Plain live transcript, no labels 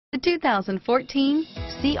The 2014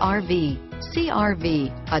 CR-V.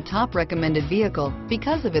 CR-V, a top recommended vehicle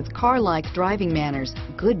because of its car-like driving manners,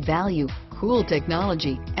 good value, cool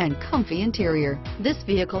technology, and comfy interior. This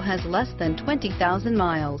vehicle has less than 20,000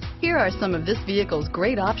 miles. Here are some of this vehicle's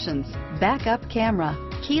great options: backup camera,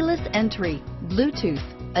 keyless entry, Bluetooth,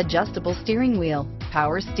 adjustable steering wheel,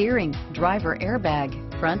 power steering, driver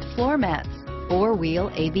airbag, front floor mats,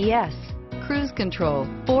 four-wheel ABS, cruise control,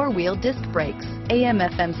 four-wheel disc brakes,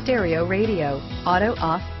 AM/FM stereo radio,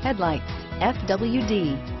 auto-off headlights,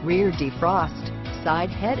 FWD, rear defrost, side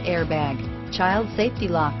head airbag, child safety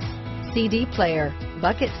locks, CD player,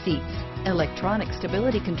 bucket seats, electronic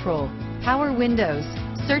stability control, power windows.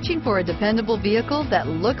 Searching for a dependable vehicle that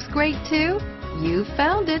looks great too? You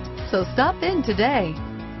found it, so stop in today.